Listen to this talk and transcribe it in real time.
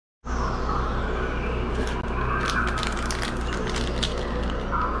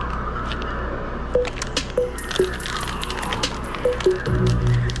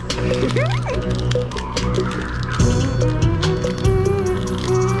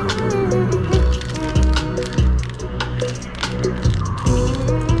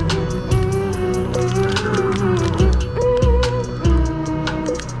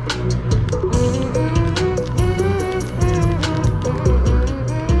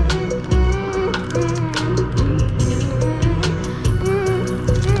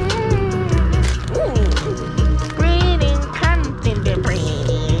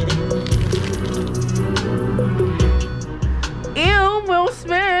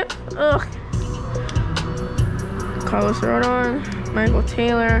Ugh. Carlos Rodon, Michael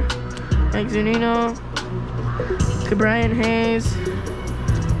Taylor, Mike Zunino, Brian Hayes,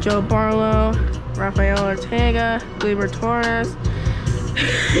 Joe Barlow, Rafael Ortega, Gleyber Torres,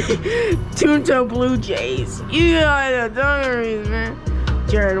 Toronto Blue Jays. You got the Dungarees, man.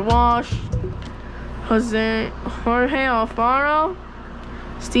 Jared Walsh, Jorge Alfaro,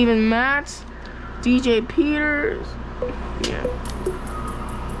 Steven Matz, DJ Peters, yeah.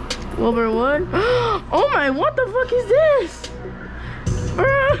 Wilbur Wood. Oh my, what the fuck is this?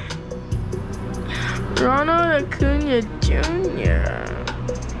 Ronald Acuna Jr.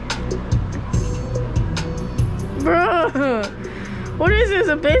 Bro, what is this?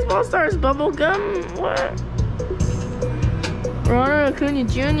 A baseball star's bubble gum? What? Ronald Acuna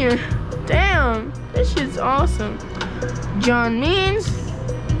Jr. Damn, this shit's awesome. John Means,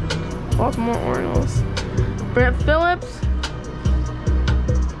 Baltimore Orioles. Brett Phillips,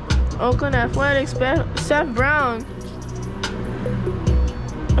 Oakland Athletics. Seth Brown,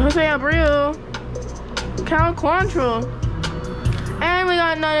 Jose Abreu, Cal Quantrill, and we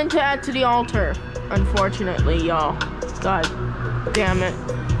got nothing to add to the altar, unfortunately, y'all. God damn it.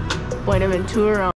 Buenaventura.